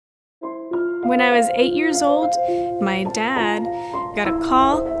When I was 8 years old, my dad got a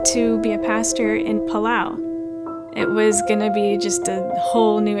call to be a pastor in Palau. It was going to be just a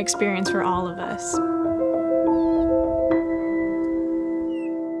whole new experience for all of us.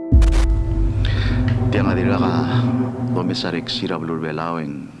 Tiang adira ka komisarik sirabulur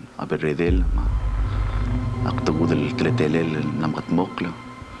belaweng aberredel aktagudel tretelel namkatmoklo.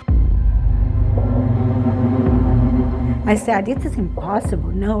 I said, it is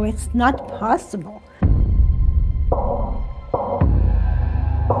impossible. No, it's not possible.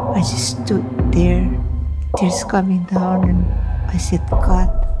 I just stood there, tears coming down, and I said, God,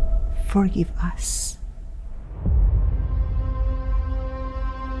 forgive us.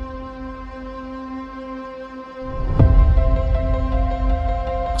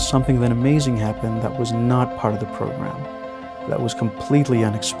 Something then amazing happened that was not part of the program, that was completely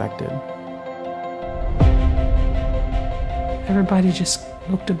unexpected. Everybody just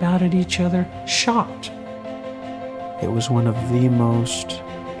looked about at each other, shocked. It was one of the most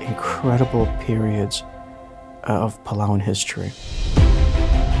incredible periods of Palauan history.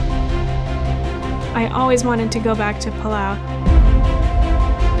 I always wanted to go back to Palau.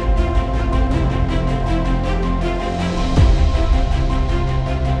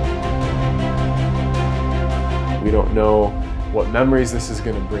 We don't know what memories this is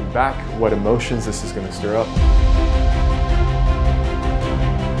going to bring back, what emotions this is going to stir up.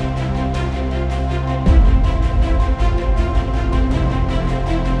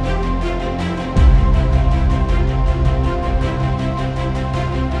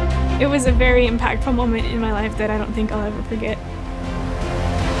 It was a very impactful moment in my life that I don't think I'll ever forget.